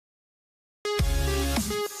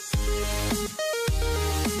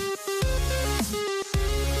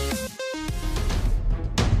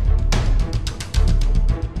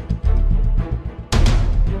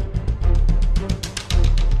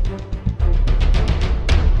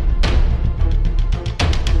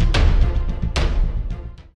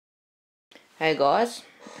Hey guys,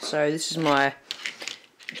 so this is my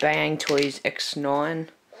BayangToys X9,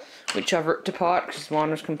 which I've ripped apart because mine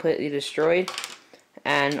was completely destroyed,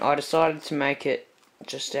 and I decided to make it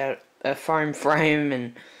just out a foam frame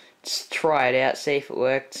and just try it out, see if it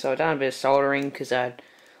worked. So I've done a bit of soldering because I'd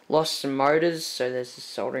lost some motors, so there's a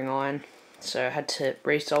soldering iron, so I had to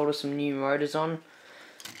resolder some new motors on.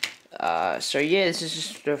 So yeah, this is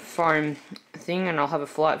just a foam thing, and I'll have a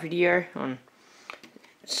flight video on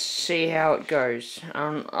see how it goes.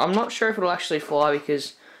 I'm not sure if it'll actually fly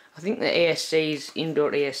because I think the ESCs,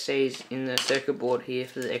 indoor ESCs in the circuit board here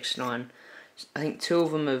for the X9, I think 2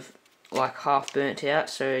 of them have like half burnt out,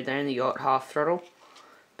 so they only got half throttle.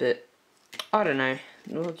 But I don't know,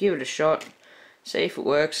 we'll give it a shot, see if it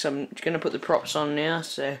works. I'm going to put the props on now,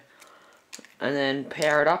 so and then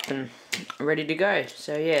power it up and ready to go.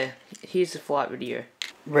 So yeah, here's the flight video.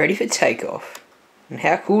 Ready for takeoff. And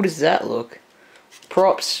how cool does that look?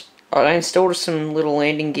 Props, I installed some little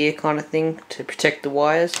landing gear kind of thing to protect the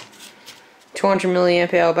wires. 200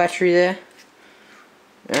 milliamp hour battery there.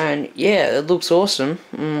 And yeah, it looks awesome.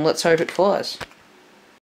 Let's hope it flies.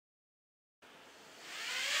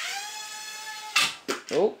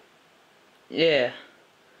 Oh, yeah.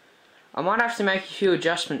 I might have to make a few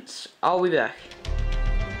adjustments. I'll be back.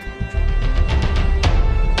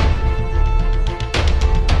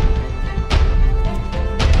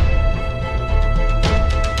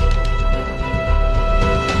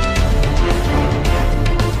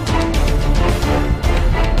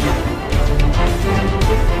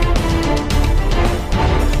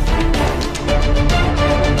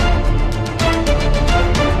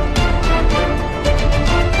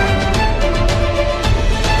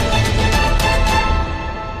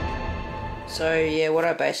 So yeah, what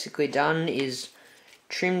I've basically done is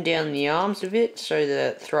trim down the arms a bit so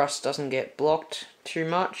the thrust doesn't get blocked too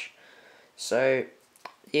much. So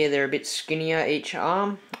yeah, they're a bit skinnier each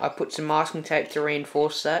arm. I put some masking tape to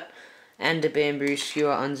reinforce that and a bamboo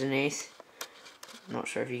skewer underneath. I'm not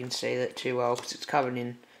sure if you can see that too well because it's covered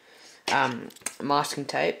in masking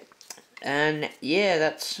tape. And yeah,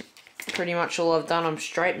 that's pretty much all I've done. I'm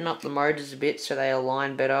straightening up the motors a bit so they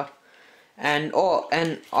align better. And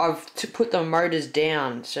I've put the motors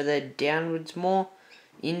down so they're downwards more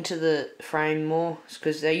into the frame more,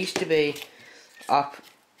 because they used to be up,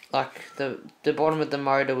 like the bottom of the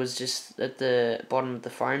motor was just at the bottom of the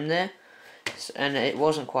foam there, and it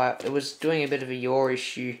wasn't quite, it was doing a bit of a yaw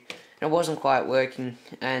issue and it wasn't quite working.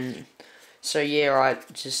 And so yeah, I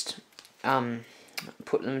just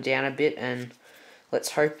put them down a bit, and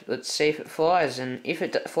let's see if it flies. And if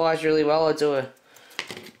it flies really well, I'll do a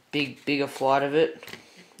bigger flight of it,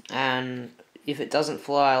 and if it doesn't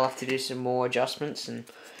fly, I'll have to do some more adjustments and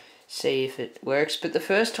see if it works. But the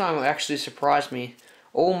first time it actually surprised me.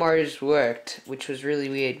 All motors worked, which was really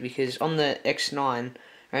weird because on the X9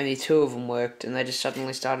 only 2 of them worked, and they just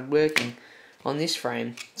suddenly started working on this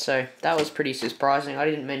frame. So that was pretty surprising. I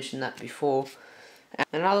didn't mention that before.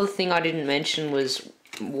 Another thing I didn't mention was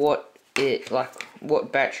what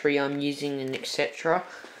battery I'm using and etc.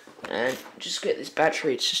 And just get this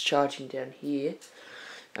battery, it's just charging down here.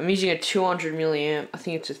 I'm using a 200 milliamp, I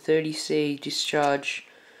think it's a 30C discharge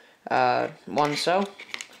 1 cell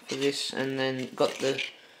for this, and then got the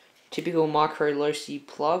typical micro losty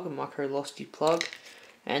plug,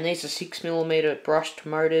 and these are 6mm brushed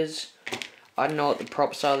motors. I don't know what the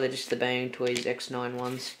props are, they're just the BayangToys X9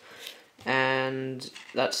 ones. And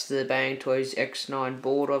that's the BayangToys X9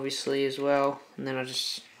 board obviously as well, and then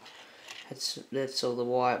that's all the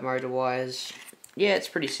motor wires. Yeah, it's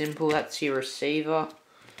pretty simple. That's your receiver,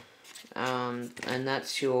 and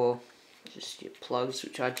that's just your plugs,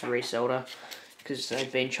 which I had to resolder because they've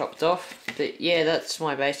been chopped off. But yeah, that's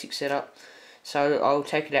my basic setup. So I'll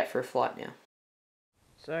take it out for a flight now.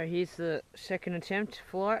 So here's the second attempt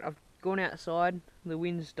flight. I've gone outside. The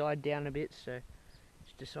wind's died down a bit, so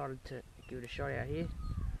just decided to give it a shot out here.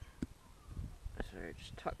 So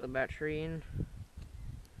just tuck the battery in.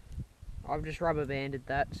 I've just rubber banded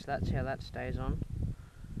that, so that's how that stays on.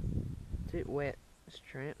 It's a bit wet, this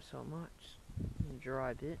tramp, so I might just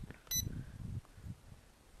dry a bit.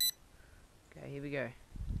 Okay, here we go.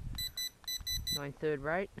 9/3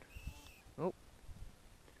 rate. Oh.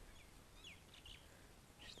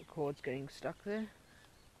 Just the cord's getting stuck there.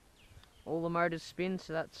 All the motors spin,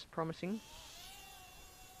 so that's promising.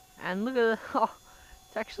 And look at the, oh,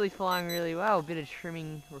 it's actually flying really well. A bit of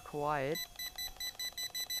trimming required.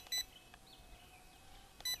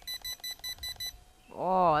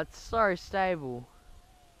 Oh, it's so stable.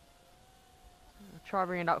 I'll try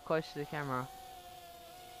bringing it up close to the camera.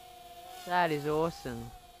 That is awesome.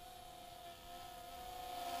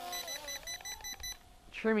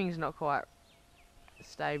 Trimming's not quite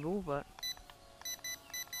stable, but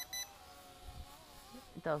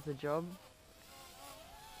it does the job.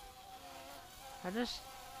 I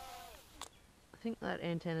think that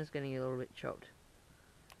antenna's getting a little bit chopped.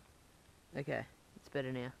 Okay, it's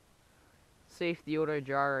better now. See if the auto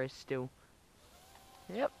gyro is still.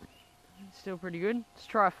 Yep, still pretty good. Let's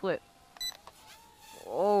try a flip.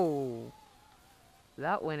 Oh,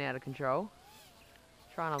 that went out of control.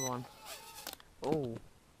 Let's try another one. Oh,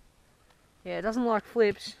 yeah, it doesn't like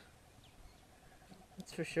flips.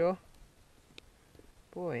 That's for sure.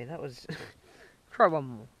 Boy, that was. Try one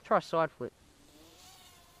more. Try a side flip.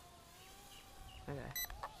 Okay.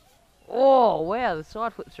 Oh wow, the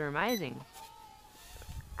side flips are amazing.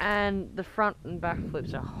 And the front and back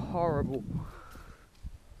flips are horrible.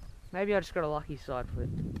 Maybe I just got a lucky side flip.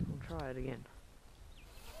 I'll try it again.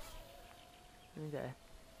 Okay.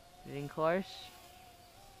 Getting close.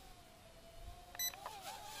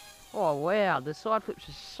 Oh wow, the side flips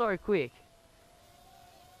are so quick.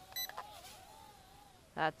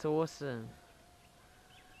 That's awesome.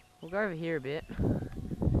 We'll go over here a bit.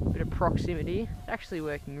 Bit of proximity. It's actually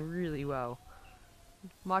working really well.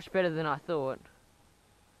 Much better than I thought.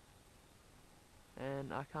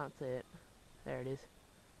 And I can't see it. There it is.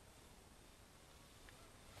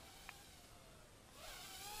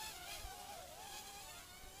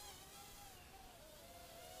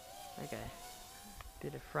 Okay.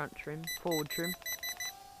 Bit of front trim, forward trim.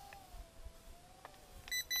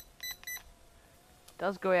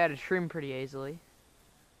 Does go out of trim pretty easily.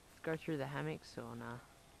 Let's go through the hammocks or nah.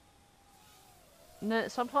 No,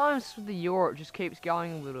 sometimes with the yaw it just keeps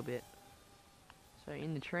going a little bit. So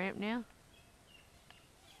in the tramp now.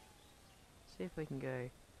 See if we can go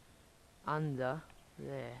under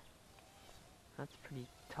there. That's pretty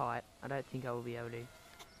tight. I don't think I will be able to.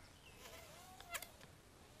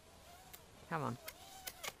 Come on.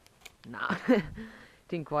 Nah.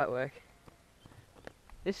 Didn't quite work.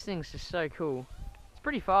 This thing's just so cool. It's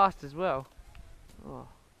pretty fast as well. Oh,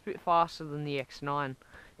 it's a bit faster than the X9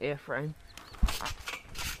 airframe.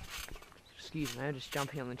 Excuse me, just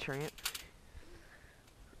jumping on the tramp.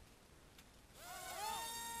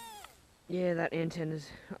 Yeah, that antenna's.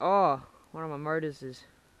 Oh, one of my motors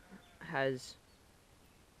has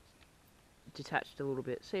detached a little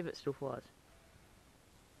bit. See if it still flies.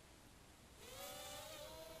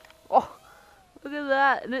 Oh, look at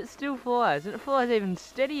that, and it still flies, and it flies even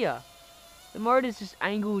steadier. The motor's just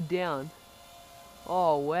angled down.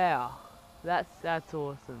 Oh wow, that's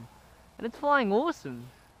awesome, and it's flying awesome.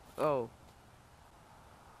 Oh,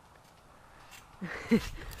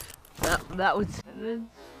 that was. It's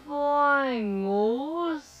flying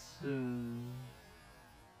awesome.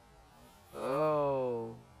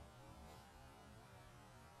 Oh,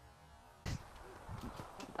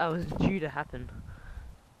 that was due to happen.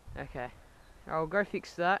 Okay, I'll go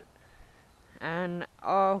fix that, and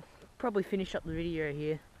I'll probably finish up the video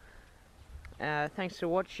here. Thanks for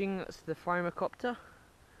watching. It's the Foam-A-Copter,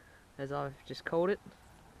 as I've just called it.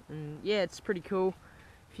 And yeah, it's pretty cool.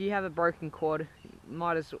 If you have a broken quad, you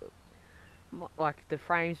might as well, like the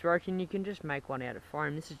frame's broken, you can just make one out of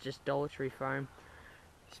foam. This is just Dollar Tree foam.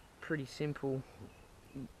 It's pretty simple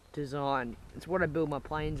design. It's what I build my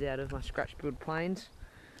planes out of, my scratch build planes.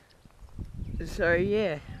 So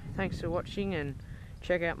yeah, thanks for watching, and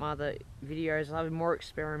check out my other videos. I'll have more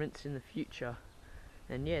experiments in the future.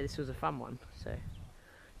 And yeah, this was a fun one. So,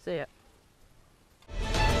 see ya.